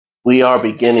We are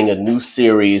beginning a new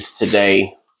series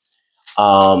today.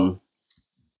 And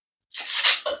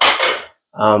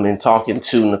talking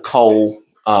to Nicole,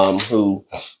 who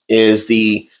is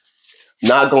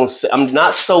I'm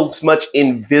not so much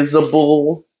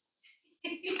invisible,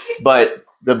 but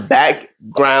the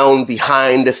background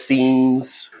behind the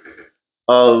scenes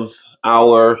of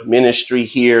our ministry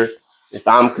here. If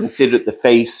I'm considered the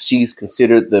face, she's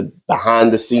considered the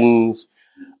behind the scenes.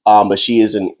 But she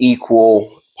is an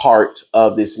equal part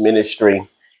of this ministry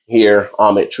here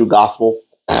at True Gospel.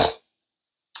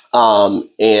 After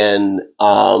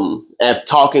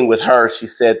talking with her, she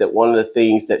said that one of the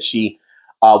things that she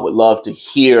would love to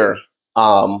hear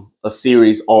a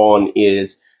series on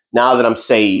is Now That I'm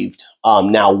Saved,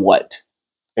 Now What?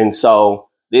 And so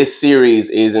this series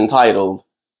is entitled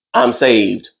I'm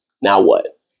Saved, Now What?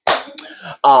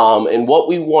 And what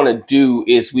we want to do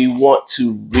is we want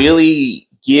to really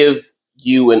give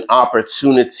you an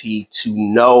opportunity to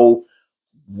know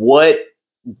what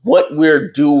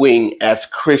we're doing as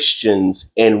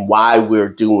Christians and why we're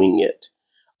doing it.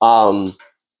 That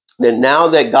now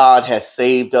that God has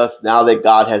saved us, now that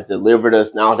God has delivered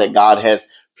us, now that God has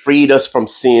freed us from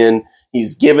sin,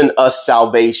 He's given us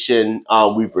salvation.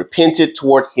 We've repented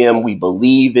toward Him. We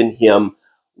believe in Him.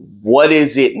 What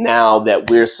is it now that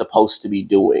we're supposed to be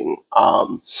doing?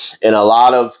 In a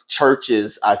lot of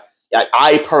churches, I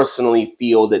personally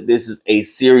feel that this is a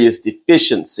serious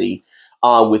deficiency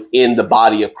within the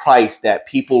body of Christ, that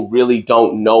people really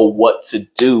don't know what to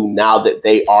do now that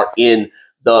they are in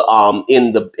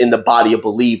the body of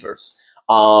believers.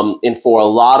 And for a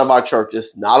lot of our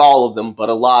churches, not all of them, but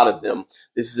a lot of them,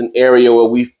 this is an area where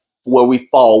we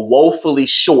fall woefully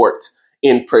short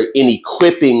in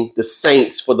equipping the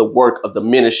saints for the work of the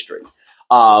ministry.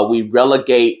 We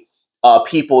relegate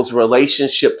people's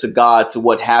relationship to God to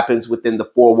what happens within the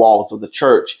four walls of the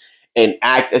church and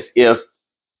act as if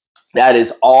that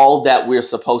is all that we're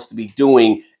supposed to be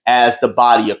doing as the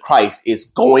body of Christ, is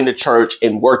going to church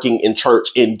and working in church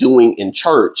and doing in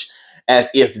church, as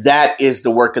if that is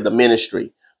the work of the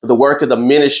ministry. But the work of the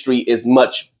ministry is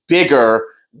much bigger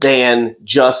than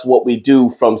just what we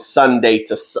do from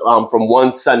from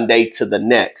one Sunday to the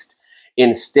next.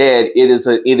 Instead, it is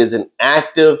an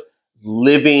active,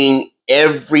 living,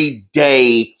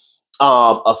 everyday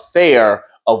affair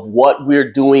of what we're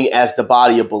doing as the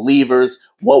body of believers,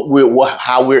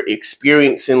 how we're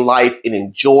experiencing life and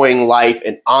enjoying life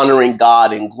and honoring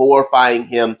God and glorifying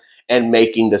Him and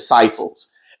making disciples.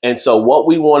 And so what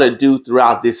we want to do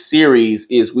throughout this series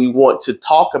is we want to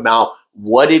talk about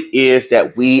what it is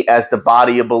that we as the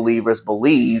body of believers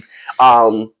believe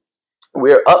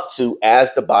we're up to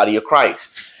as the body of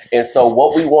Christ. And so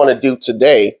what we want to do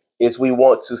today is we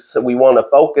want to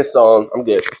focus on,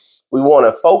 we want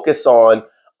to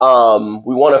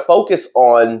focus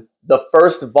on the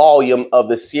first volume of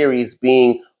the series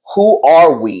being, who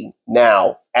are we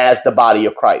now as the body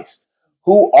of Christ?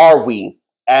 Who are we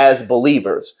as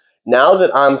believers? Now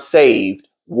that I'm saved,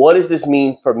 what does this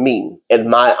mean for me and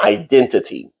my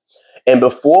identity? And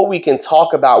before we can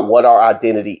talk about what our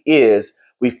identity is,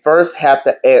 we first have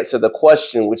to answer the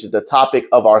question, which is the topic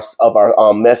of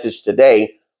our message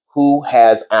today: who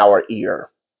has our ear?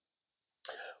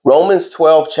 Romans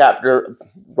chapter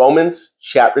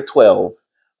 12,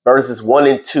 verses 1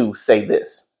 and 2 say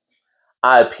this: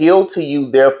 I appeal to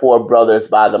you, therefore, brothers,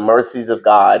 by the mercies of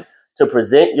God, to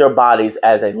present your bodies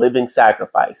as a living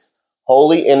sacrifice,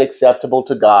 holy and acceptable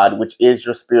to God, which is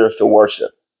your spiritual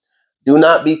worship. Do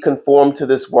not be conformed to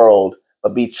this world,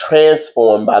 but be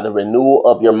transformed by the renewal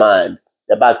of your mind,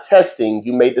 that by testing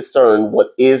you may discern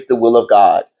what is the will of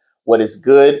God, what is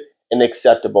good and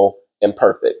acceptable and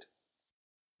perfect.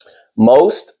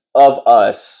 Most of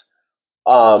us,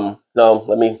 no,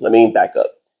 let me back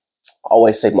up. I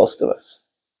always say most of us.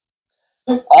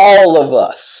 All of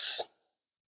us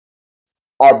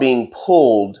are being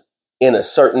pulled in a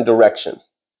certain direction.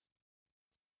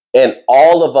 And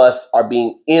all of us are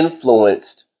being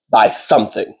influenced by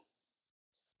something.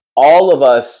 All of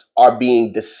us are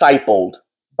being discipled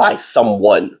by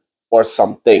someone or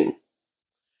something.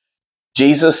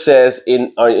 Jesus says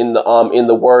in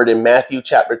the word in Matthew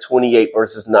chapter 28,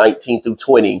 verses 19 through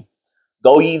 20,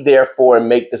 go ye therefore and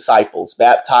make disciples,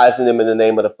 baptizing them in the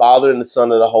name of the Father and the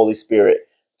Son and the Holy Spirit,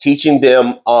 teaching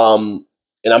them, and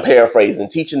I'm paraphrasing,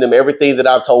 teaching them everything that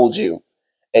I've told you.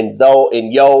 And I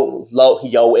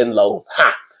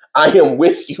am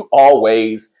with you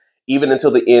always, even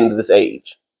until the end of this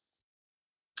age.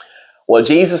 What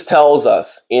Jesus tells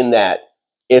us in that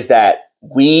is that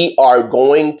we are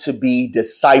going to be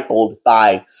discipled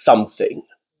by something.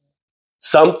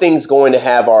 Something's going to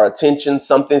have our attention.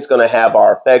 Something's going to have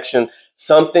our affection.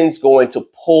 something's going to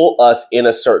pull us in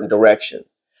a certain direction.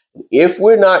 If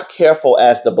we're not careful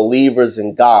as the believers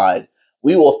in God,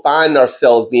 we will find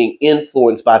ourselves being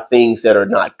influenced by things that are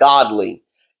not godly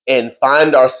and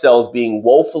find ourselves being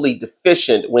woefully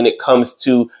deficient when it comes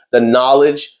to the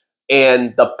knowledge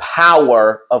and the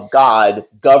power of God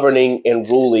governing and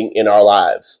ruling in our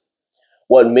lives.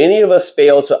 What many of us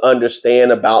fail to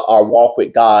understand about our walk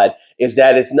with God is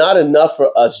that it's not enough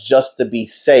for us just to be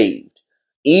saved.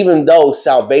 Even though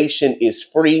salvation is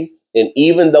free, and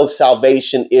even though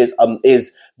salvation is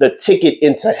the ticket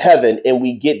into heaven, and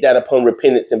we get that upon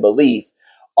repentance and belief,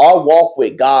 our walk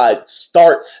with God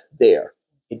starts there.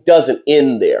 It doesn't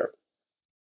end there.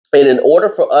 And in order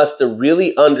for us to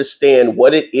really understand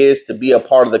what it is to be a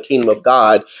part of the kingdom of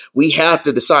God, we have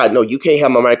to decide, no, you can't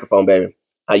have my microphone, baby.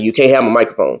 You can't have my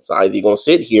microphone. So either you're going to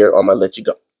sit here or I'm going to let you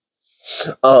go.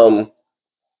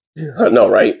 I know,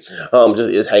 right?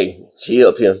 Hey, she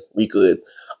up here. We good.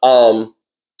 But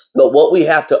what we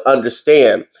have to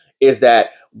understand is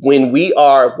that when we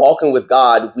are walking with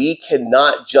God, we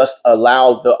cannot just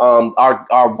allow the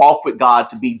our walk with God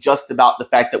to be just about the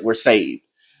fact that we're saved.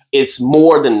 It's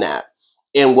more than that.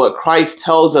 And what Christ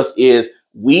tells us is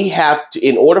we have to,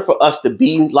 in order for us to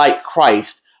be like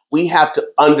Christ, we have to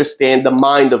understand the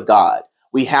mind of God.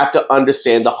 We have to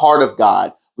understand the heart of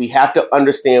God. We have to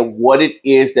understand what it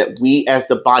is that we as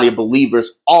the body of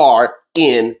believers are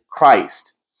in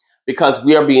Christ, because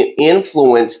we are being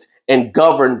influenced and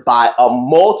governed by a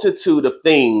multitude of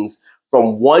things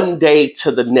from one day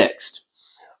to the next.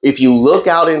 If you look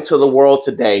out into the world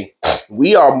today,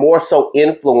 we are more so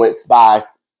influenced by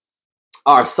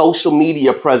our social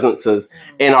media presences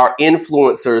and our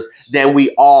influencers than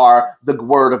we are the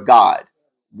word of God.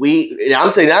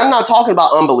 I'm not talking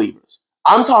about unbelievers.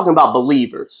 I'm talking about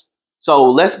believers. So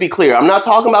let's be clear. I'm not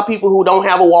talking about people who don't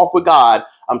have a walk with God.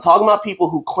 I'm talking about people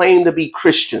who claim to be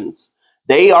Christians.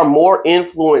 They are more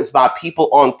influenced by people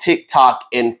on TikTok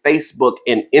and Facebook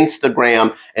and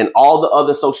Instagram and all the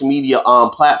other social media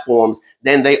platforms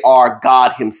than they are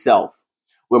God himself.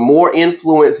 We're more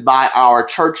influenced by our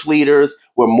church leaders.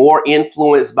 We're more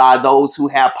influenced by those who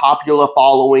have popular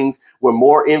followings. We're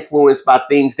more influenced by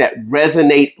things that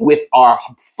resonate with our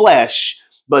flesh,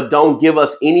 but don't give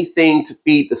us anything to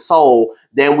feed the soul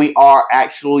than we are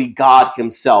actually God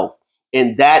himself.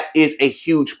 And that is a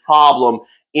huge problem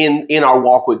in our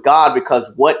walk with God,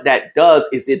 because what that does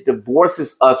is it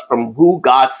divorces us from who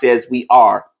God says we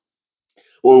are.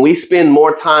 When we spend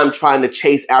more time trying to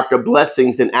chase after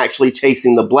blessings than actually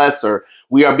chasing the blesser,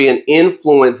 we are being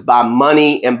influenced by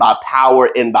money and by power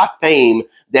and by fame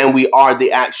than we are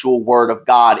the actual word of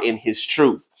God in his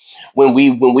truth. When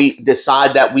we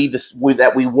decide that we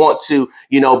want to,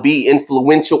 be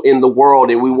influential in the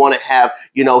world, and we want to have,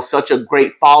 such a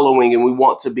great following, and we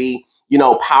want to be,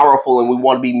 powerful, and we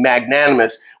want to be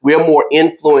magnanimous, we're more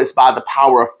influenced by the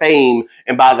power of fame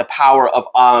and by the power of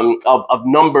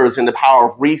numbers and the power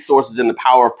of resources and the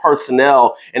power of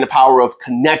personnel and the power of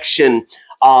connection,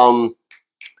 and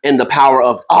the power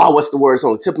of, what's the word? It's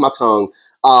on the tip of my tongue.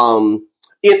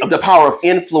 The power of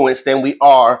influence than we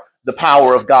are the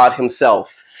power of God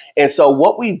himself. And so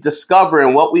what we discover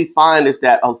and what we find is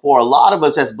that for a lot of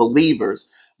us as believers,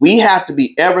 we have to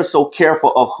be ever so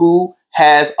careful of who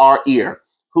has our ear,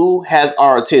 who has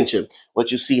our attention.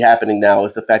 What you see happening now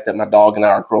is the fact that my dog and I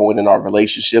are growing in our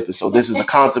relationship. And so this is the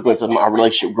consequence of my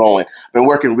relationship growing. I've been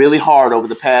working really hard over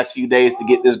the past few days to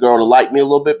get this girl to like me a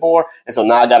little bit more. And so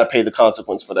now I got to pay the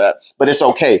consequence for that. But it's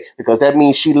okay, because that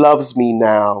means she loves me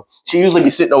now. She usually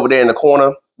be sitting over there in the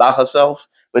corner by herself,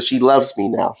 but she loves me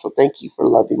now. So thank you for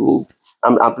loving me. I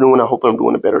hope I'm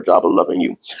doing a better job of loving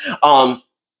you.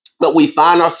 But we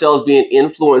find ourselves being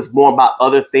influenced more by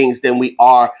other things than we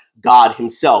are God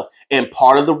himself. And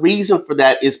part of the reason for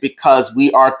that is because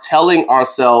we are telling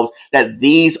ourselves that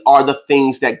these are the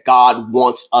things that God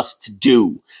wants us to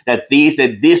do, that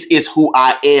this is who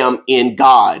I am in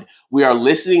God. We are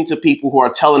listening to people who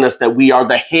are telling us that we are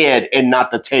the head and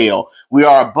not the tail. We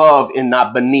are above and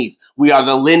not beneath. We are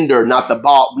the lender, not the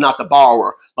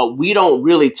borrower. But we don't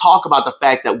really talk about the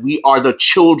fact that we are the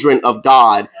children of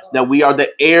God, that we are the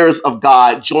heirs of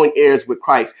God, joint heirs with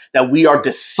Christ, that we are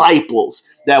disciples,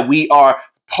 that we are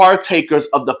partakers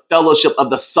of the fellowship of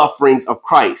the sufferings of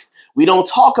Christ. We don't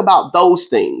talk about those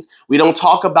things. We don't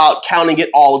talk about counting it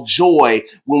all joy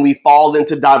when we fall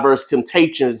into diverse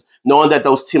temptations, knowing that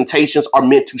those temptations are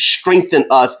meant to strengthen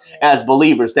us as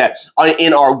believers, that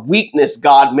in our weakness,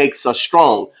 God makes us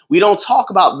strong. We don't talk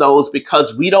about those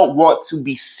because we don't want to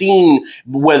be seen,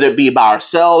 whether it be by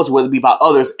ourselves, whether it be by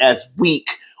others, as weak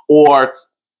or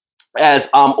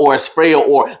or as frail,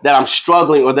 or that I'm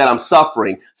struggling, or that I'm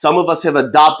suffering. Some of us have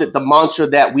adopted the mantra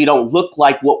that we don't look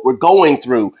like what we're going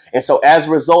through. And so as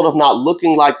a result of not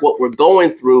looking like what we're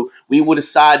going through, we will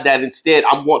decide that instead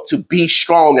I want to be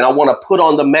strong, and I want to put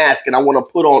on the mask, and I want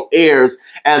to put on airs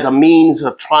as a means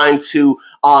of trying to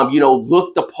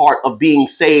look the part of being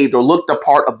saved, or look the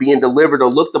part of being delivered, or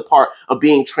look the part of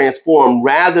being transformed,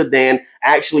 rather than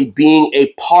actually being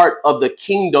a part of the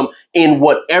kingdom in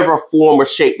whatever form or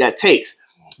shape that takes.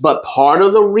 But part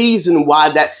of the reason why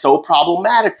that's so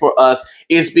problematic for us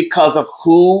is because of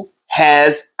who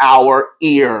has our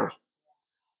ear.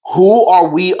 Who are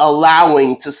we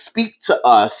allowing to speak to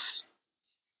us?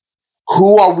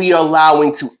 Who are we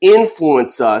allowing to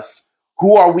influence us?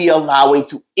 Who are we allowing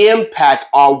to impact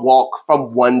our walk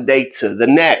from one day to the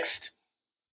next?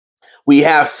 We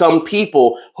have some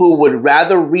people who would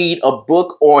rather read a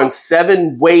book on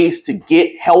 7 ways to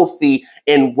get healthy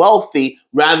and wealthy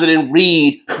rather than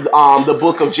read the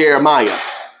book of Jeremiah.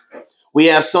 We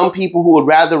have some people who would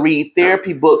rather read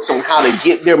therapy books on how to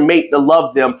get their mate to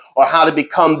love them, or how to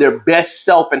become their best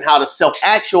self and how to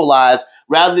self-actualize,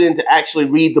 rather than to actually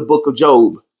read the book of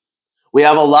Job. We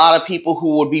have a lot of people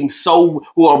who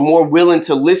are more willing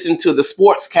to listen to the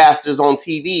sportscasters on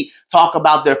TV talk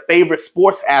about their favorite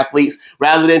sports athletes,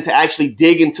 rather than to actually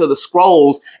dig into the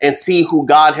scrolls and see who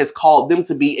God has called them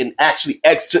to be, and actually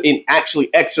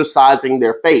exercising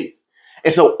their faith.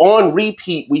 And so on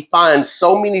repeat, we find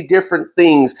so many different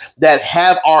things that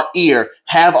have our ear,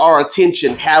 have our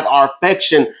attention, have our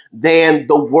affection than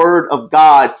the word of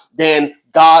God, than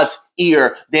God's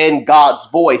ear, than God's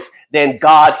voice, than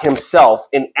God himself.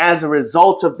 And as a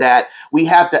result of that, we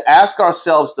have to ask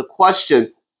ourselves the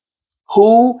question,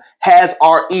 who has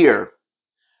our ear?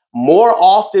 More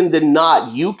often than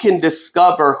not, you can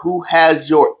discover who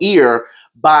has your ear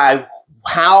by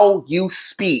how you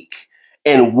speak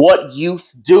and what you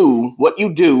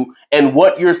do, and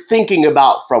what you're thinking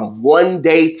about from one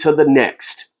day to the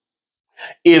next.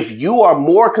 If you are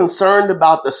more concerned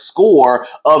about the score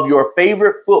of your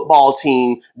favorite football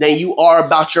team than you are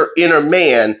about your inner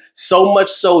man, so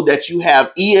much so that you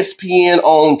have ESPN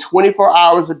on 24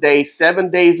 hours a day,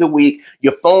 7 days a week,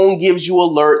 your phone gives you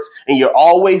alerts, and you're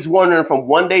always wondering from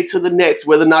one day to the next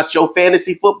whether or not your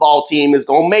fantasy football team is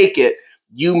going to make it,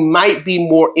 you might be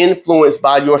more influenced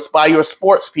by your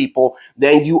sports people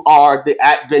than you are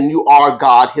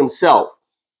God himself.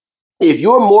 If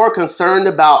you're more concerned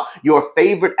about your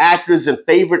favorite actors and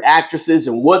favorite actresses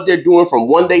and what they're doing from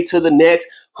one day to the next,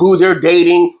 who they're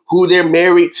dating, who they're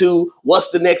married to, what's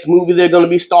the next movie they're going to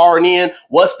be starring in,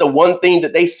 what's the one thing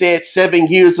that they said 7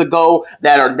 years ago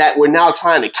that we're now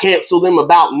trying to cancel them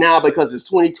about now because it's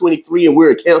 2023 and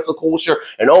we're in cancel culture,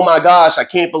 and oh my gosh, I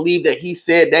can't believe that he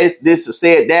said this or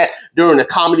said that during a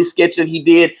comedy sketch that he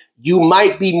did. You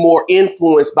might be more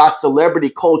influenced by celebrity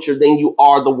culture than you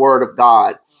are the word of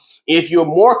God. If you're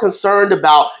more concerned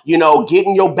about,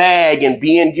 getting your bag and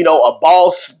being, a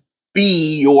boss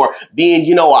bee, or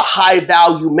being, a high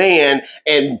value man,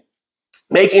 and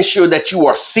making sure that you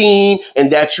are seen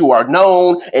and that you are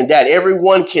known and that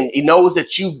everyone knows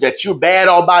that you're bad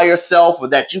all by yourself, or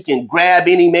that you can grab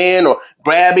any man or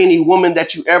grab any woman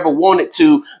that you ever wanted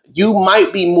to, you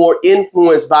might be more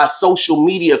influenced by social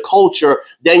media culture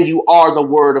than you are the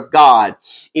word of God.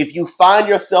 If you find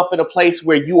yourself in a place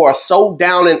where you are so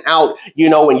down and out,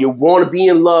 and you want to be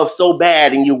in love so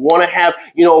bad, and you want to have,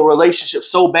 a relationship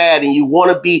so bad, and you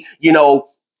want to be,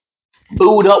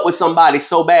 booed up with somebody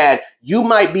so bad, you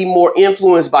might be more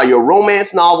influenced by your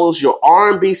romance novels, your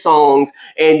R&B songs,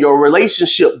 and your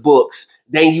relationship books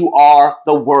than you are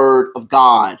the word of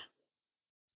God.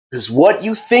 Because what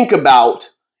you think about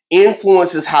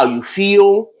influences how you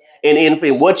feel, and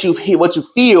what you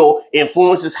feel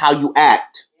influences how you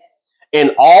act.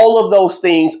 And all of those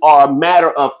things are a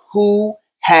matter of who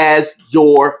has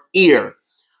your ear.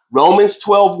 Romans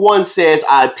 12:1 says,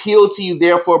 I appeal to you,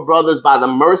 therefore, brothers, by the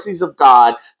mercies of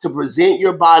God, to present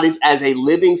your bodies as a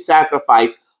living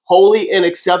sacrifice, holy and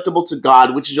acceptable to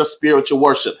God, which is your spiritual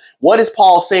worship. What is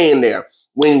Paul saying there?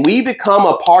 When we become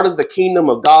a part of the kingdom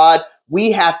of God,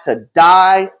 we have to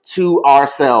die to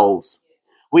ourselves.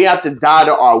 We have to die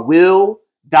to our will,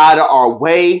 die to our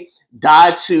way,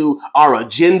 die to our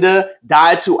agenda,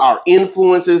 die to our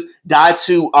influences, die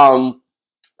to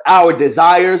our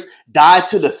desires, die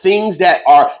to the things that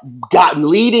are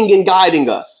leading and guiding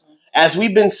us. As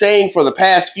we've been saying for the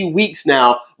past few weeks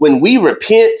now, when we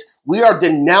repent, we are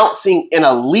denouncing an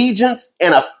allegiance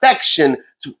and affection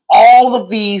to all of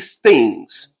these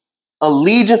things.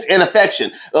 Allegiance and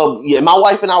affection. My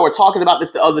wife and I were talking about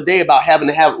this the other day about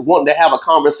wanting to have a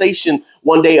conversation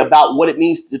one day about what it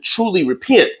means to truly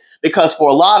repent. Because for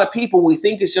a lot of people, we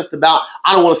think it's just about,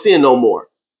 I don't want to sin no more.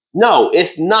 No,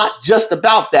 it's not just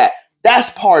about that.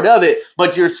 That's part of it.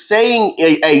 But you're saying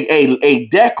a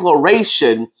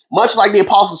declaration, much like the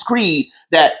Apostles' Creed,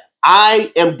 that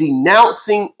I am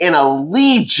denouncing an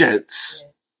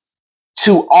allegiance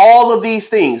to all of these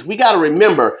things. We got to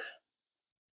remember,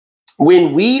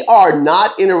 when we are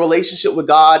not in a relationship with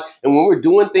God and when we're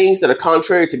doing things that are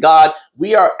contrary to God,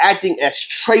 we are acting as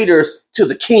traitors to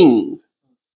the king,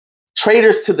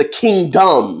 traitors to the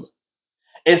kingdom.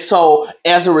 And so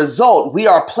as a result, we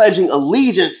are pledging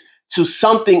allegiance to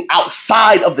something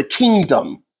outside of the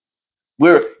kingdom.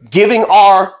 We're giving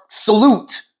our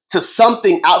salute to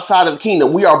something outside of the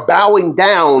kingdom. We are bowing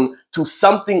down to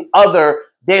something other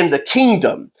than the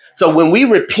kingdom. So when we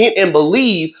repent and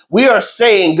believe, we are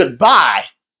saying goodbye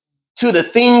to the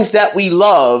things that we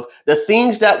love, the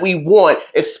things that we want,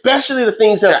 especially the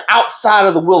things that are outside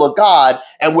of the will of God.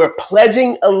 And we're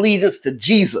pledging allegiance to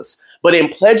Jesus. But in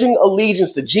pledging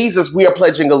allegiance to Jesus, we are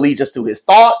pledging allegiance to his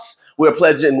thoughts. We're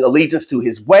pledging allegiance to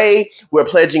his way. We're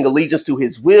pledging allegiance to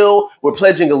his will. We're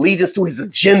pledging allegiance to his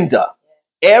agenda.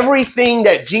 Everything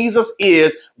that Jesus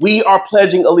is, we are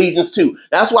pledging allegiance to.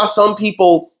 That's why some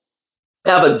people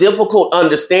have difficulty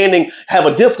understanding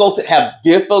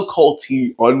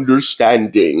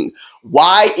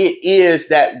why it is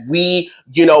that we,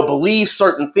 believe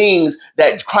certain things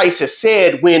that Christ has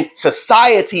said when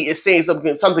society is saying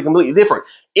something completely different.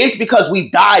 It's because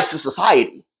we've died to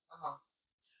society.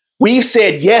 We've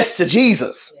said yes to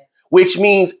Jesus, which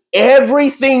means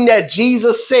everything that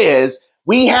Jesus says,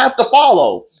 we have to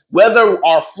follow, whether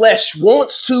our flesh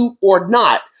wants to or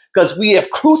not, because we have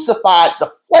crucified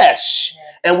the flesh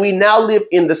and we now live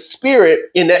in the spirit,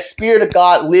 in that spirit of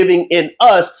God living in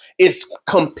us is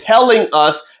compelling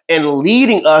us and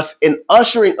leading us and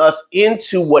ushering us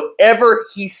into whatever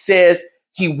he says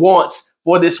he wants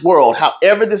for this world.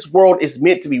 However this world is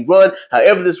meant to be run,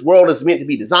 however this world is meant to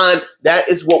be designed, that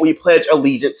is what we pledge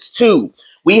allegiance to.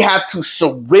 We have to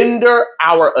surrender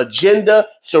our agenda,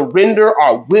 surrender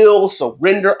our will,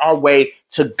 surrender our way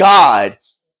to God.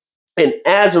 And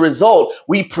as a result,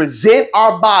 we present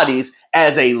our bodies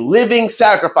as a living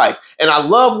sacrifice. And I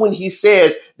love when he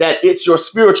says that it's your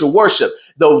spiritual worship.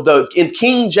 Though in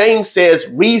King James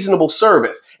says reasonable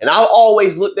service. And I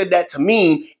always looked at that to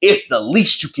mean it's the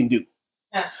least you can do.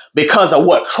 Because of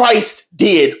what Christ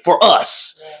did for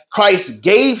us. Christ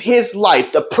gave his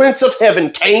life. The Prince of Heaven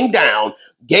came down,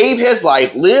 gave his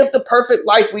life, lived the perfect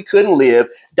life we couldn't live,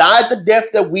 died the death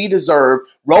that we deserve,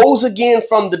 rose again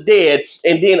from the dead,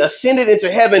 and then ascended into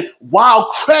heaven while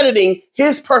crediting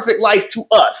his perfect life to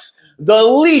us. The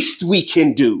least we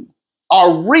can do,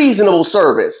 our reasonable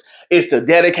service, is to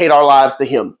dedicate our lives to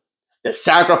him, to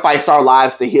sacrifice our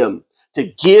lives to him, to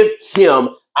give him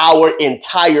our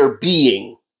entire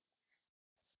being.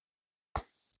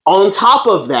 On top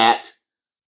of that,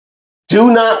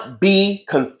 do not be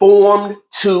conformed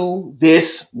to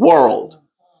this world.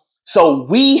 So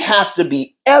we have to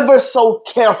be ever so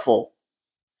careful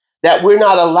that we're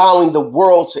not allowing the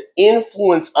world to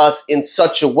influence us in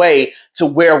such a way to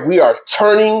where we are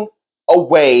turning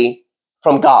away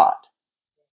from God.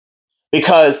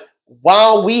 Because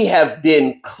while we have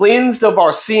been cleansed of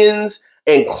our sins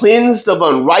and cleansed of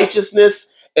unrighteousness,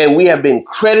 and we have been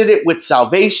credited with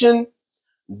salvation,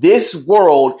 this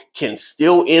world can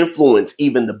still influence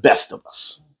even the best of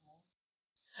us.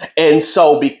 And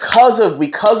so because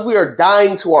we are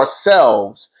dying to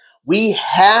ourselves, we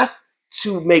have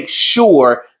to make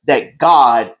sure that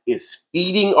God is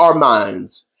feeding our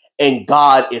minds and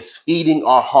God is feeding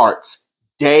our hearts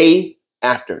day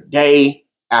after day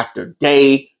after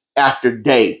day after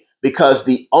day. Because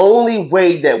the only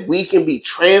way that we can be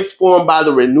transformed by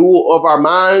the renewal of our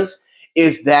minds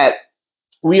is that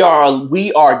we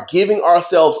are giving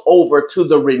ourselves over to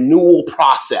the renewal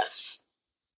process.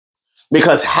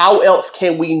 Because how else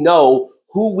can we know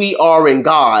who we are in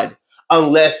God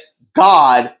unless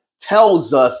God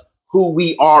tells us who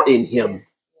we are in him?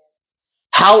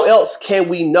 How else can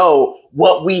we know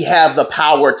what we have the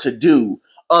power to do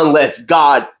unless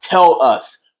God tell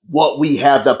us what we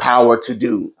have the power to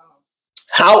do?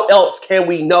 How else can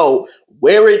we know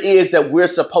where it is that we're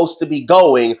supposed to be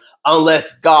going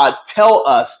unless God tell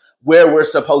us where we're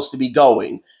supposed to be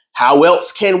going? How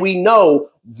else can we know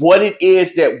what it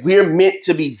is that we're meant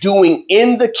to be doing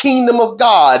in the kingdom of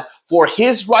God for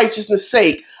his righteousness'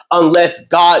 sake unless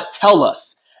God tell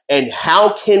us? And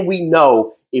how can we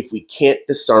know if we can't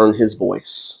discern his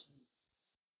voice?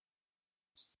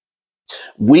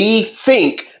 We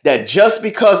think that just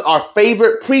because our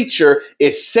favorite preacher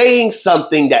is saying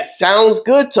something that sounds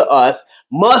good to us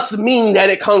must mean that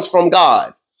it comes from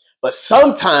God. But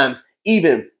sometimes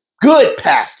even good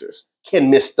pastors can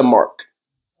miss the mark.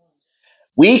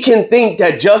 We can think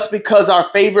that just because our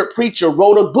favorite preacher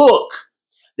wrote a book,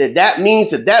 that means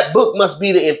that book must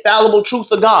be the infallible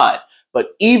truth of God. But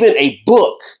even a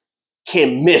book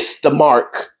can miss the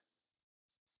mark.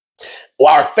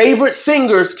 Our favorite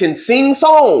singers can sing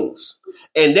songs,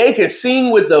 and they can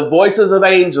sing with the voices of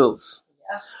angels.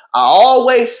 Yeah. I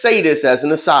always say this as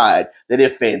an aside, that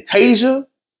if Fantasia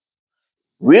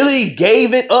really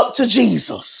gave it up to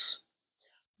Jesus,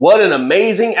 what an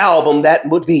amazing album that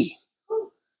would be.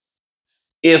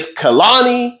 If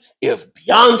Kalani, if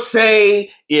Beyonce,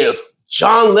 if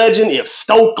John Legend, if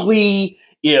Stokely,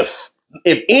 if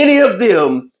any of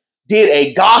them did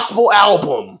a gospel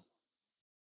album,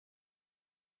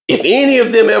 if any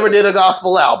of them ever did a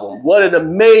gospel album, what an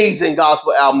amazing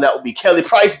gospel album that would be. Kelly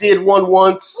Price did one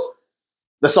once,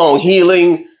 the song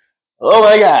Healing. Oh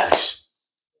my gosh.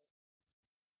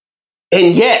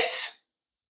 And yet,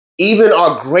 even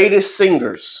our greatest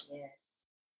singers,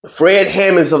 the Fred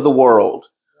Hammonds of the world,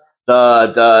 the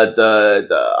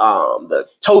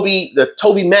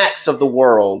Toby Macs of the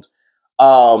world,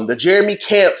 the Jeremy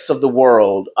Camps of the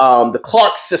world, the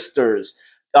Clark sisters,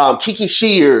 Kiki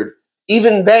Sheard,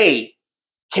 even they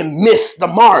can miss the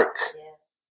mark. Yeah.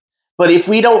 But if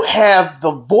we don't have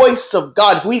the voice of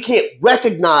God, if we can't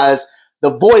recognize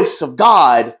the voice of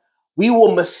God, we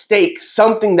will mistake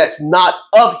something that's not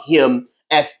of him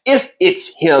as if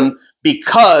it's him,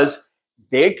 because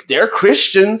they're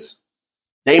Christians.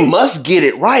 They must get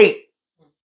it right.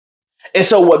 And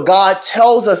so what God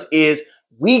tells us is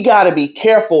we got to be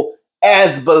careful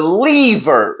as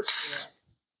believers.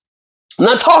 I'm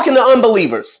not talking to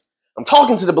unbelievers. I'm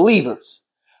talking to the believers.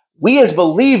 We as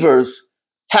believers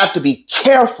have to be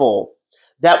careful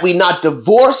that we not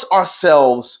divorce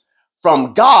ourselves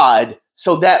from God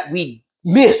so that we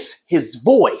miss his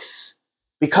voice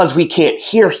because we can't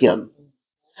hear him,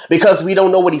 because we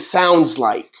don't know what he sounds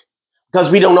like, because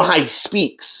we don't know how he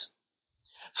speaks.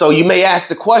 So you may ask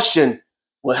the question,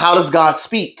 well, how does God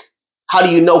speak? How do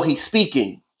you know he's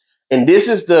speaking? And this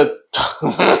is the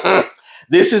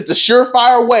this is the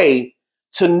surefire way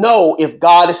to know if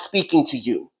God is speaking to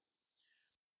you.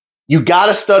 You got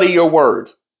to study your word.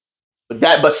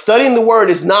 But studying the word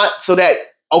is not so that,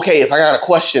 okay, if I got a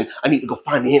question, I need to go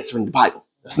find the answer in the Bible.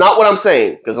 That's not what I'm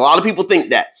saying, because a lot of people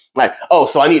think that. Like, oh,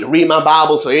 so I need to read my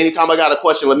Bible, so anytime I got a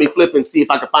question, let me flip and see if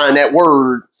I can find that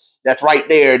word that's right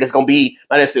there. That's going to be,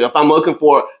 if I'm looking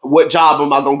for what job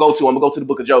am I going to go to, I'm going to go to the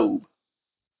book of Job.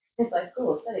 It's like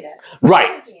school, study that.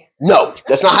 Right. No,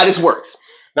 that's not how this works.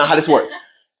 Not how this works.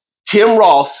 Tim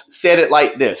Ross said it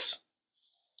like this.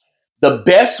 The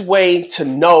best way to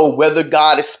know whether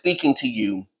God is speaking to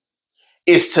you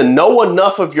is to know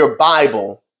enough of your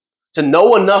Bible, to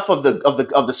know enough of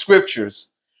the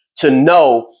scriptures, to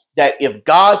know that if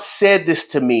God said this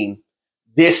to me,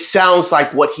 this sounds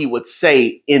like what he would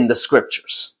say in the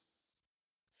scriptures.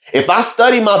 If I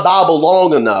study my Bible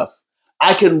long enough,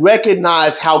 I can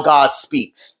recognize how God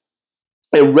speaks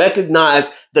and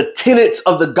recognize the tenets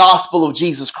of the gospel of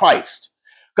Jesus Christ.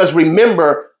 Because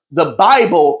remember, the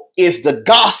Bible is the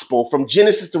gospel from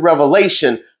Genesis to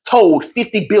Revelation told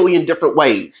 50 billion different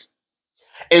ways.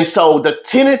 And so the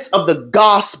tenets of the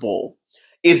gospel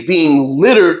is being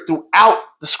littered throughout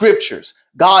the scriptures.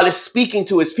 God is speaking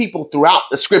to his people throughout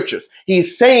the scriptures.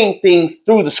 He's saying things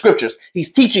through the scriptures.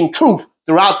 He's teaching truth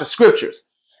throughout the scriptures.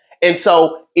 And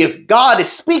so if God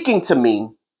is speaking to me,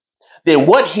 then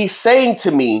what he's saying to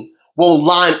me will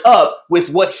line up with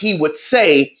what he would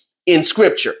say in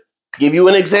scripture. Give you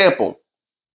an example.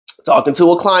 Talking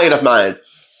to a client of mine,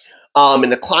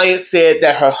 and the client said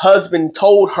that her husband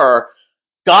told her,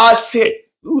 God said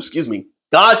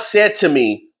to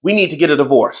me, we need to get a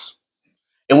divorce.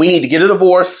 And we need to get a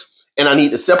divorce, and I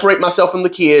need to separate myself from the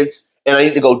kids, and I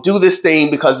need to go do this thing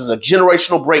because it's a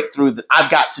generational breakthrough that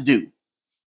I've got to do.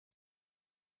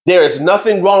 There is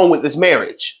nothing wrong with this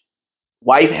marriage.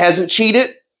 Wife hasn't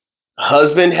cheated.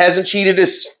 Husband hasn't cheated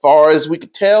as far as we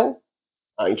could tell.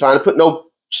 I ain't trying to put no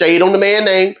shade on the man's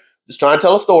name. Just trying to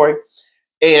tell a story.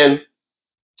 And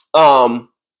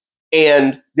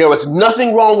there was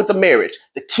nothing wrong with the marriage.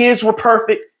 The kids were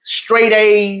perfect, straight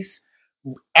A's,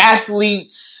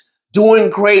 athletes, doing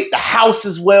great. The house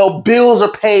is well, bills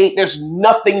are paid. There's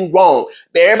nothing wrong.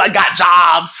 Everybody got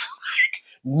jobs.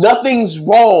 Nothing's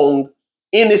wrong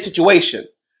in this situation.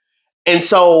 And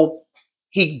so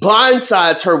he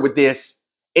blindsides her with this,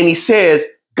 and he says,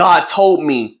 God told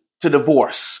me to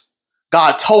divorce.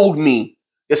 God told me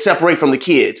to separate from the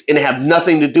kids and have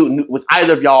nothing to do with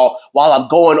either of y'all while I'm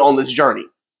going on this journey.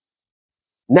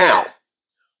 Now,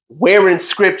 where in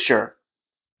scripture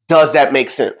Does that make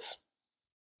sense?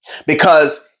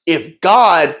 Because if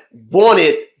God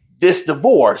wanted this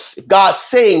divorce, if God's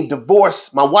saying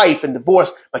divorce my wife and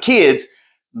divorce my kids,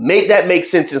 make that make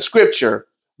sense in scripture,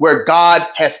 where God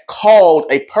has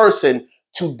called a person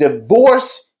to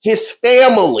divorce his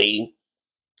family,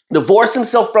 divorce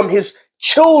himself from his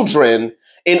children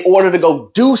in order to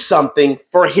go do something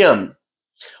for him.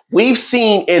 We've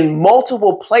seen in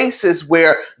multiple places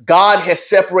where God has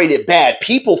separated bad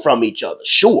people from each other,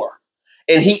 sure.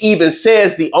 And he even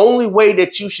says the only way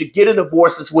that you should get a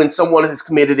divorce is when someone has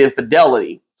committed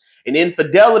infidelity. And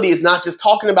infidelity is not just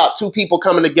talking about two people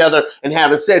coming together and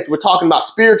having sex. We're talking about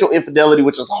spiritual infidelity,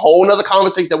 which is a whole nother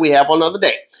conversation that we have on another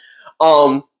day.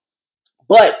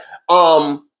 But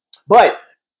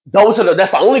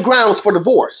that's the only grounds for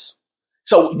divorce.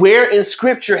 So where in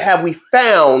scripture have we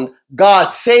found God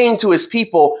saying to his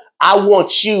people, I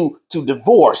want you to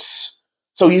divorce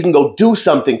so you can go do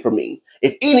something for me?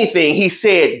 If anything, he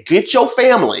said, get your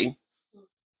family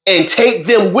and take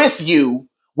them with you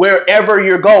wherever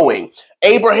you're going.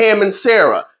 Abraham and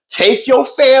Sarah, take your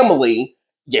family.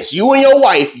 Yes, you and your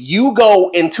wife, you go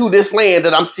into this land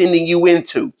that I'm sending you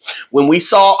into. When we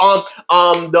saw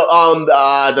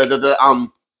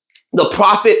the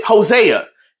prophet Hosea,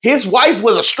 his wife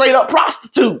was a straight up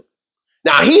prostitute.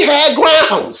 Now he had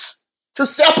grounds to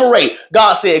separate.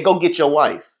 God said, go get your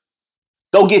wife.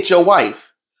 Go get your wife.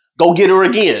 Go get her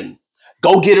again.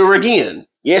 Go get her again.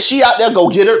 Yeah, she out there. Go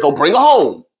get her. Go bring her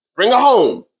home. Bring her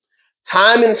home.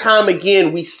 Time and time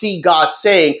again, we see God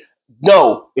saying,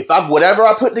 no, whatever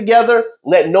I put together,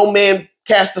 let no man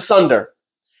cast asunder.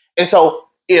 And so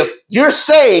if you're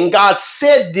saying God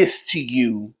said this to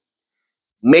you,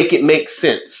 make it make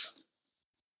sense.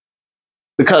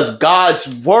 Because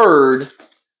God's word,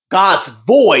 God's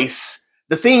voice,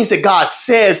 the things that God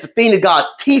says, the thing that God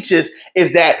teaches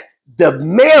is that the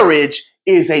marriage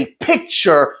is a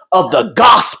picture of the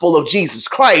gospel of Jesus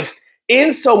Christ,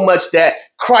 in so much that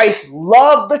Christ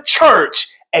loved the church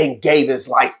and gave his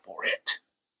life for it.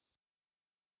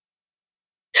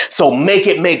 So make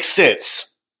it make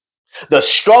sense. The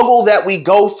struggle that we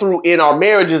go through in our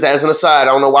marriages, as an aside, I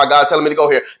don't know why God's telling me to go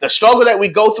here. The struggle that we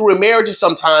go through in marriages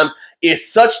sometimes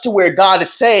is such to where God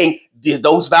is saying, did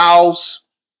those vows,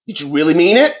 did you really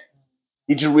mean it?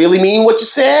 Did you really mean what you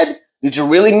said? Did you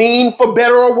really mean for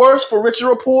better or worse, for richer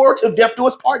or poor, till death do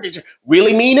us part? Did you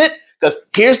really mean it? Because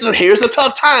here's the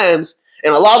tough times.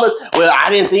 And a lot of us, well,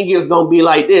 I didn't think it was going to be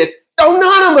like this. No,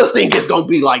 none of us think it's going to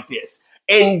be like this.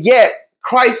 And yet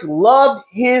Christ loved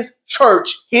his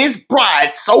church, his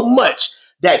bride, so much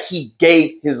that he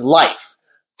gave his life.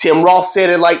 Tim Ross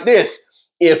said it like this: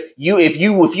 If you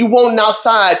want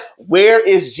outside, where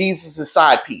is Jesus'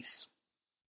 side piece?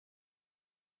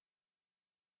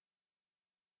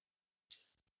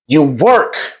 You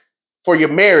work for your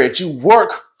marriage. You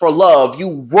work for love.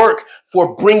 You work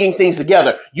for bringing things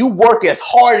together. You work as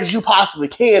hard as you possibly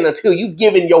can until you've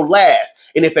given your last.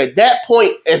 And if at that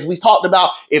point, as we talked about,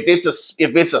 if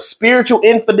it's a spiritual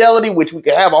infidelity, which we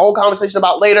can have a whole conversation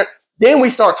about later, then we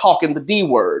start talking the D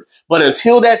word. But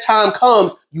until that time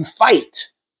comes, you fight.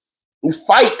 You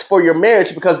fight for your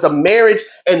marriage, because the marriage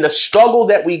and the struggle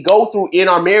that we go through in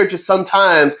our marriages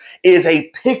sometimes is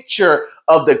a picture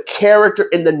of the character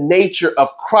and the nature of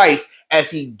Christ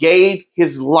as he gave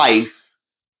his life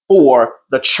for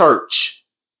the church.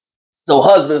 So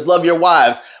husbands, love your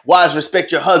wives. Wives,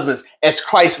 respect your husbands as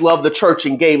Christ loved the church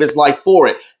and gave his life for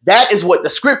it. That is what the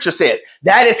scripture says.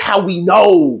 That is how we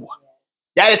know.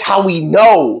 That is how we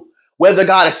know whether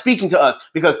God is speaking to us.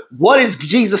 Because what is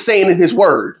Jesus saying in his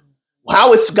word?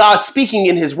 How is God speaking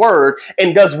in his word?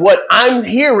 And does what I'm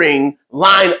hearing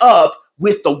line up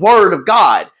with the word of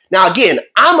God? Now, again,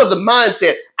 I'm of the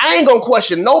mindset, I ain't going to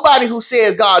question nobody who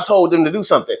says God told them to do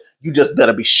something. You just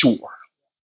better be sure.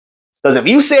 Because if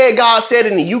you said God said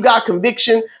it and you got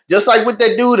conviction, just like with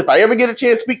that dude, if I ever get a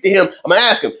chance to speak to him, I'm going to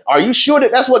ask him, are you sure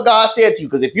that that's what God said to you?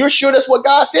 Because if you're sure that's what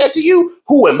God said to you,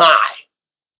 who am I?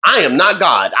 I am not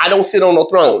God. I don't sit on no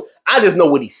throne. I just know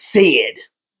what he said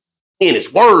in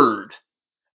his word.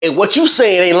 And what you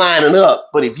saying ain't lining up.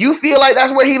 But if you feel like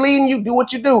that's where he leading you, do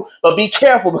what you do. But be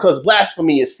careful, because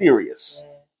blasphemy is serious.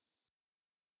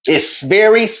 It's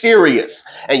very serious.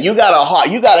 And you got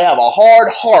to have a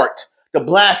hard heart to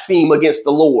blaspheme against the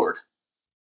Lord,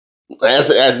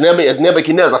 as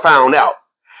Nebuchadnezzar found out.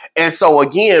 And so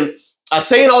again, I'm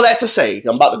saying all that to say,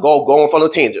 I'm about to go off on a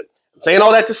tangent. I'm saying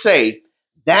all that to say,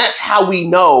 that's how we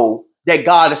know that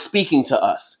God is speaking to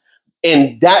us.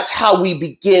 And that's how we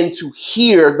begin to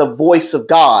hear the voice of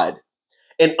God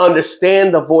and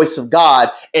understand the voice of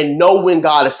God and know when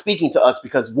God is speaking to us,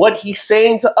 because what he's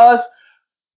saying to us,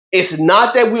 It's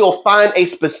not that we'll find a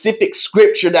specific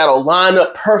scripture that'll line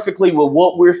up perfectly with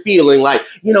what we're feeling. Like,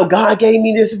 God gave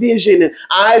me this vision and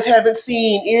eyes haven't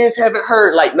seen, ears haven't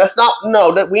heard. Like, that's not,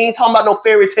 no, that we ain't talking about no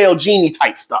fairy tale genie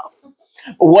type stuff.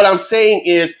 But what I'm saying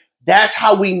is that's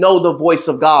how we know the voice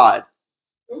of God.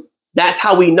 That's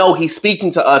how we know he's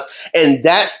speaking to us. And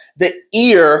that's the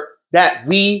ear that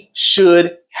we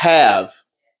should have.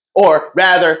 Or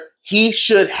rather, he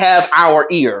should have our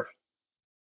ear.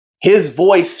 His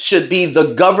voice should be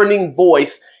the governing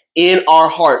voice in our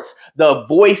hearts. The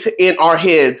voice in our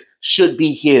heads should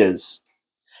be his.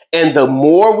 And the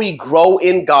more we grow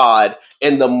in God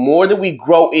and the more that we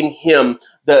grow in him,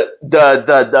 the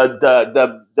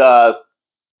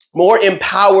more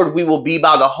empowered we will be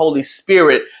by the Holy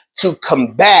Spirit to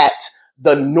combat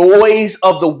the noise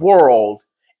of the world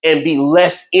and be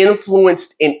less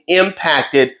influenced and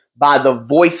impacted by the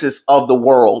voices of the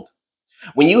world.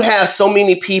 When you have so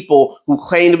many people who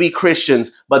claim to be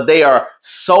Christians, but they are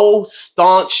so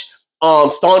staunchly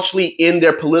in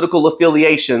their political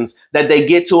affiliations that they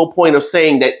get to a point of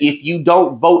saying that if you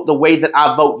don't vote the way that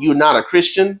I vote, you're not a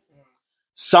Christian.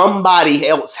 Somebody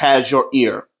else has your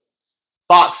ear.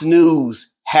 Fox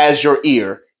News has your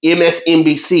ear.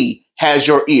 MSNBC has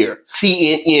your ear.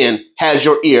 CNN has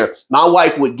your ear. My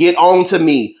wife would get on to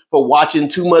me for watching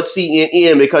too much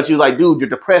CNN because she was like, dude, you're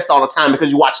depressed all the time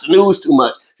because you watch the news too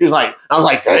much. She was like, I was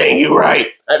like, dang, you're right.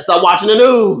 I had to stop watching the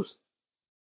news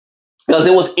because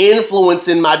it was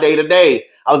influencing my day to day.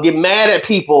 I was getting mad at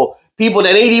people that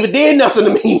ain't even did nothing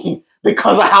to me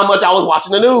because of how much I was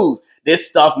watching the news. This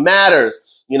stuff matters.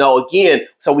 Again,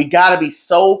 so we got to be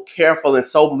so careful and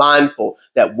so mindful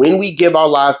that when we give our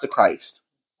lives to Christ,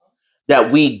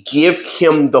 that we give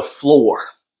him the floor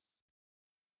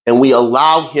and we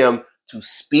allow him to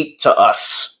speak to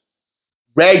us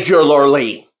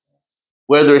regularly,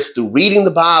 whether it's through reading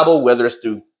the Bible, whether it's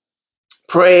through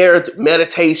prayer,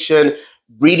 meditation,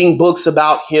 reading books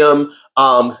about him,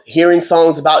 hearing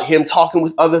songs about him, talking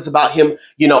with others about him,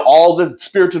 all the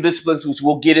spiritual disciplines, which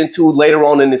we'll get into later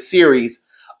on in the series.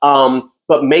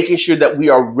 But making sure that we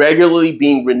are regularly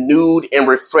being renewed and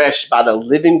refreshed by the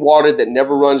living water that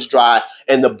never runs dry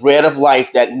and the bread of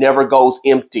life that never goes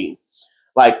empty.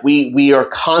 Like we are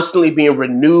constantly being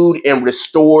renewed and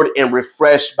restored and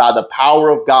refreshed by the power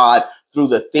of God through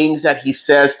the things that he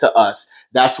says to us.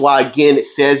 That's why, again, it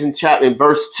says in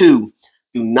verse 2,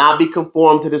 do not be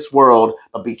conformed to this world,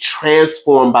 but be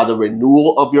transformed by the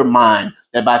renewal of your mind,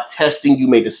 that by testing you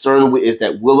may discern what is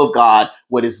that will of God,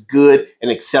 what is good and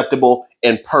acceptable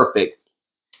and perfect.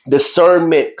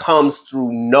 Discernment comes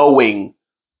through knowing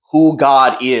who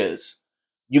God is.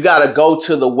 You got to go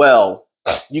to the well.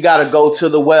 You got to go to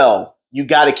the well. You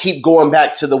got to keep going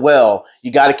back to the well.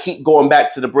 You got to keep going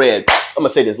back to the bread. I'm going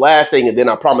to say this last thing and then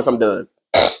I promise I'm done.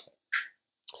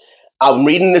 I'm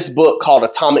reading this book called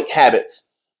Atomic Habits.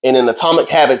 And in Atomic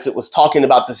Habits, it was talking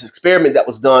about this experiment that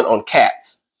was done on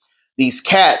cats. These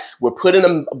cats were put in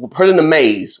a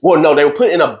maze. Well, no, they were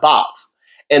put in a box.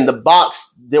 And the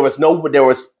box, there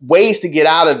was ways to get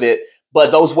out of it,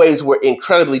 but those ways were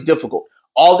incredibly difficult.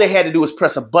 All they had to do was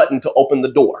press a button to open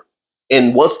the door.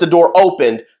 And once the door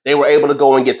opened, they were able to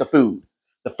go and get the food.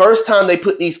 The first time they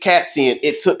put these cats in,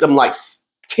 it took them like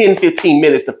 10, 15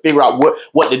 minutes to figure out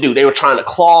what to do. They were trying to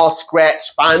claw,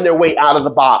 scratch, find their way out of the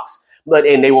box.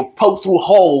 And they would poke through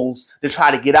holes to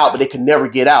try to get out, but they could never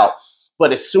get out.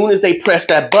 But as soon as they pressed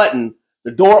that button,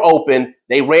 the door opened,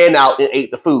 they ran out and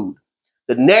ate the food.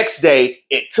 The next day,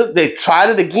 they tried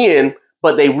it again,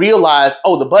 but they realized,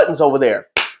 oh, the button's over there.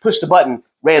 Pushed the button,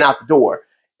 ran out the door.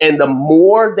 And the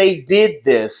more they did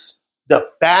this, the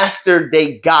faster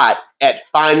they got at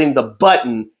finding the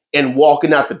button and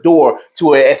walking out the door to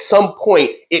where at some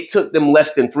point it took them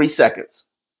less than 3 seconds.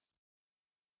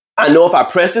 I know if I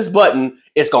press this button,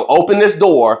 it's going to open this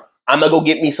door. I'm going to go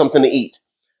get me something to eat.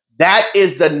 That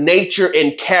is the nature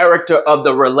and character of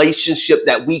the relationship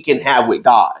that we can have with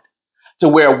God, to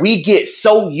where we get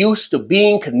so used to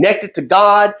being connected to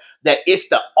God that it's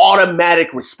the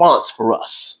automatic response for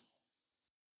us,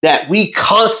 that we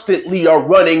constantly are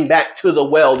running back to the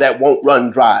well that won't run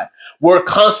dry. We're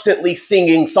constantly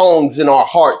singing songs in our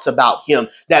hearts about him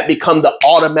that become the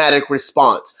automatic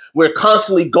response. We're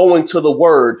constantly going to the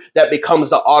word that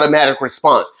becomes the automatic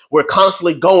response. We're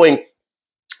constantly going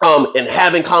and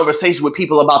having conversations with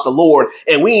people about the Lord,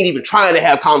 and we ain't even trying to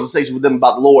have conversations with them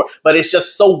about the Lord, but it's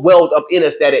just so welled up in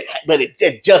us that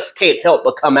it just can't help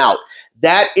but come out.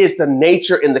 That is the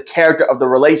nature and the character of the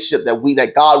relationship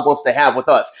that God wants to have with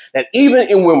us. That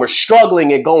even when we're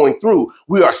struggling and going through,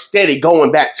 we are steady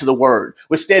going back to the word.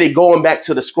 We're steady going back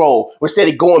to the scroll. We're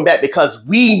steady going back because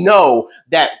we know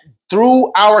that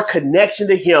through our connection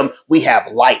to him, we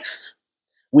have life,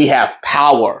 we have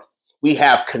power, we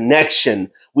have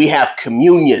connection, we have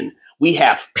communion, we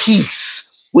have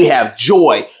peace, we have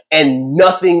joy, and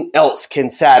nothing else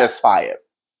can satisfy it.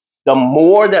 The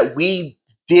more that we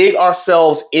dig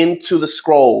ourselves into the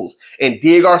scrolls and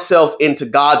dig ourselves into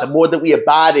God, the more that we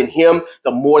abide in him,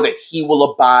 the more that he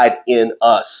will abide in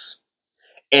us.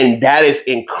 And that is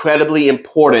incredibly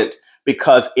important,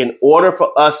 because in order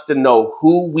for us to know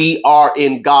who we are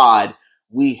in God,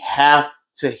 we have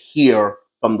to hear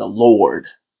from the Lord.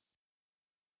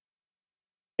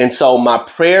 And so my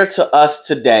prayer to us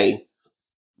today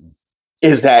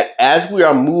is that as we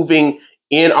are moving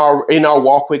in our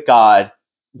walk with God,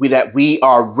 that we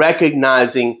are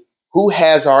recognizing who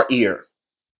has our ear.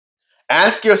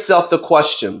 Ask yourself the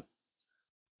question,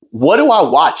 what do I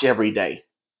watch every day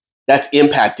that's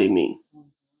impacting me?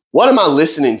 What am I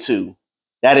listening to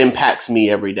that impacts me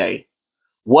every day?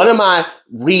 What am I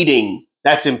reading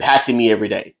that's impacting me every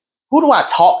day? Who do I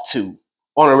talk to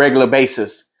on a regular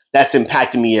basis that's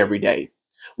impacting me every day?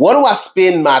 What do I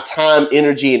spend my time,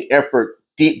 energy, and effort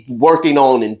working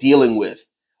on and dealing with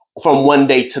from one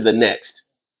day to the next?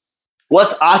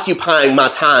 What's occupying my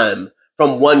time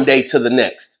from one day to the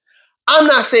next? I'm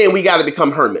not saying we got to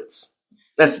become hermits.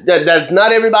 That's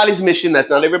not everybody's mission. That's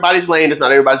not everybody's lane. That's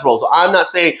not everybody's role. So I'm not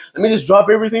saying, let me just drop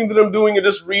everything that I'm doing and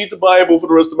just read the Bible for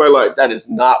the rest of my life. That is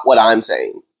not what I'm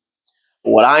saying.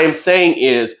 What I am saying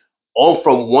is,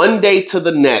 from one day to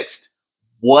the next,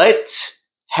 what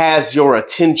has your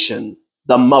attention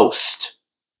the most?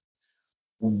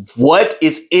 What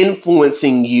is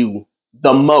influencing you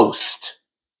the most?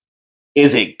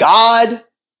 Is it God,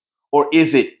 or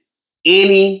is it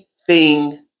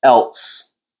anything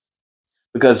else?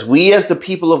 Because we as the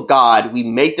people of God, we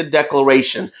make the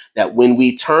declaration that when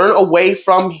we turn away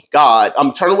from God,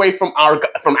 turn away from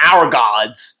our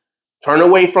gods, turn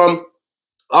away from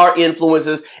our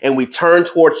influences, and we turn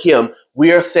toward him,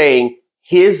 we are saying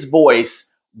his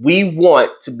voice, we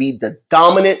want to be the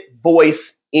dominant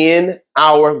voice in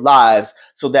our lives,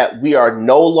 so that we are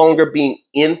no longer being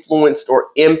influenced or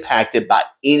impacted by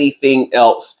anything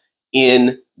else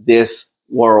in this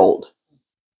world.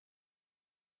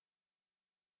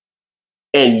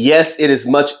 And yes, it is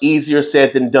much easier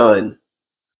said than done,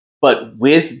 but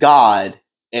with God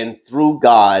and through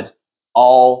God,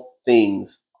 all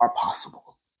things are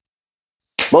possible.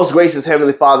 Most gracious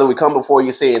Heavenly Father, we come before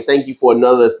you saying thank you for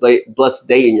another blessed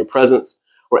day in your presence.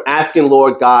 We're asking,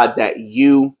 Lord God, that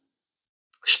you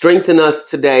strengthen us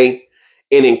today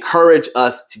and encourage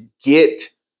us to get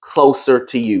closer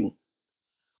to you.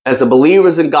 As the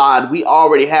believers in God, we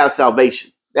already have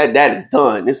salvation. That is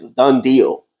done. This is done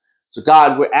deal. So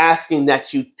God, we're asking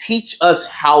that you teach us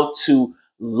how to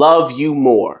love you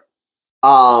more.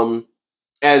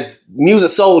 As Music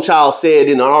Soul Child said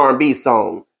in an R&B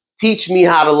song, teach me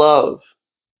how to love.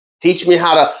 Teach me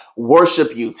how to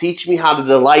worship you. Teach me how to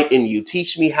delight in you.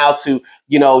 Teach me how to,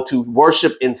 to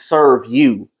worship and serve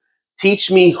you.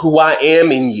 Teach me who I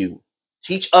am in you.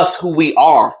 Teach us who we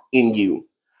are in you.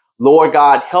 Lord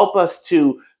God, help us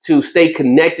to stay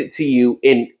connected to you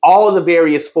in all of the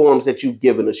various forms that you've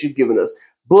given us. You've given us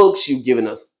books, you've given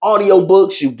us audio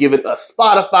books, you've given us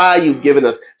Spotify, you've given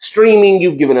us streaming,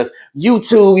 you've given us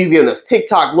YouTube, you've given us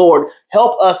TikTok. Lord,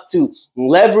 help us to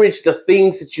leverage the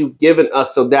things that you've given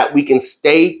us so that we can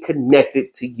stay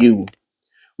connected to you.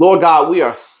 Lord God, we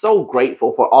are so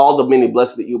grateful for all the many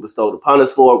blessings that you bestowed upon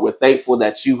us, Lord. We're thankful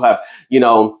that you have,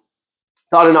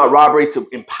 thought it not robbery to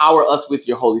empower us with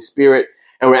your Holy Spirit.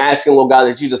 And we're asking, Lord God,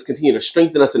 that you just continue to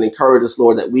strengthen us and encourage us,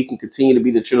 Lord, that we can continue to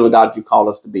be the children of God you called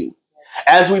us to be.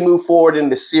 As we move forward in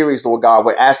this series, Lord God,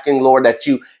 we're asking, Lord, that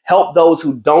you help those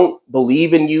who don't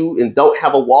believe in you and don't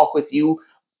have a walk with you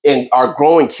and are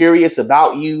growing curious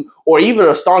about you, or even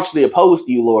are staunchly opposed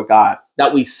to you, Lord God,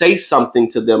 that we say something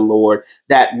to them, Lord,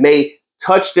 that may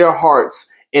touch their hearts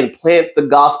and plant the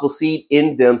gospel seed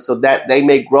in them so that they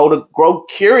may grow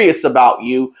curious about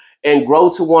you and grow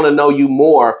to want to know you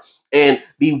more and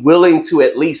be willing to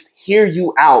at least hear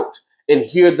you out and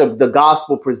hear the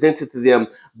gospel presented to them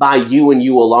by you and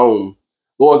you alone.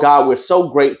 Lord God, we're so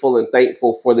grateful and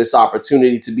thankful for this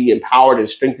opportunity to be empowered and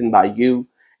strengthened by you.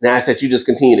 And I ask that you just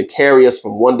continue to carry us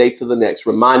from one day to the next,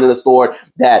 reminding us, Lord,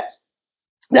 that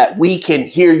we can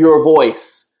hear your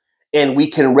voice and we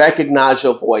can recognize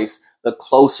your voice the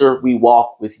closer we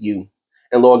walk with you.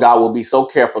 And Lord God, we'll be so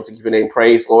careful to give your name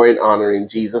praise, glory, and honor in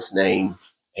Jesus' name.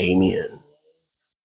 Amen.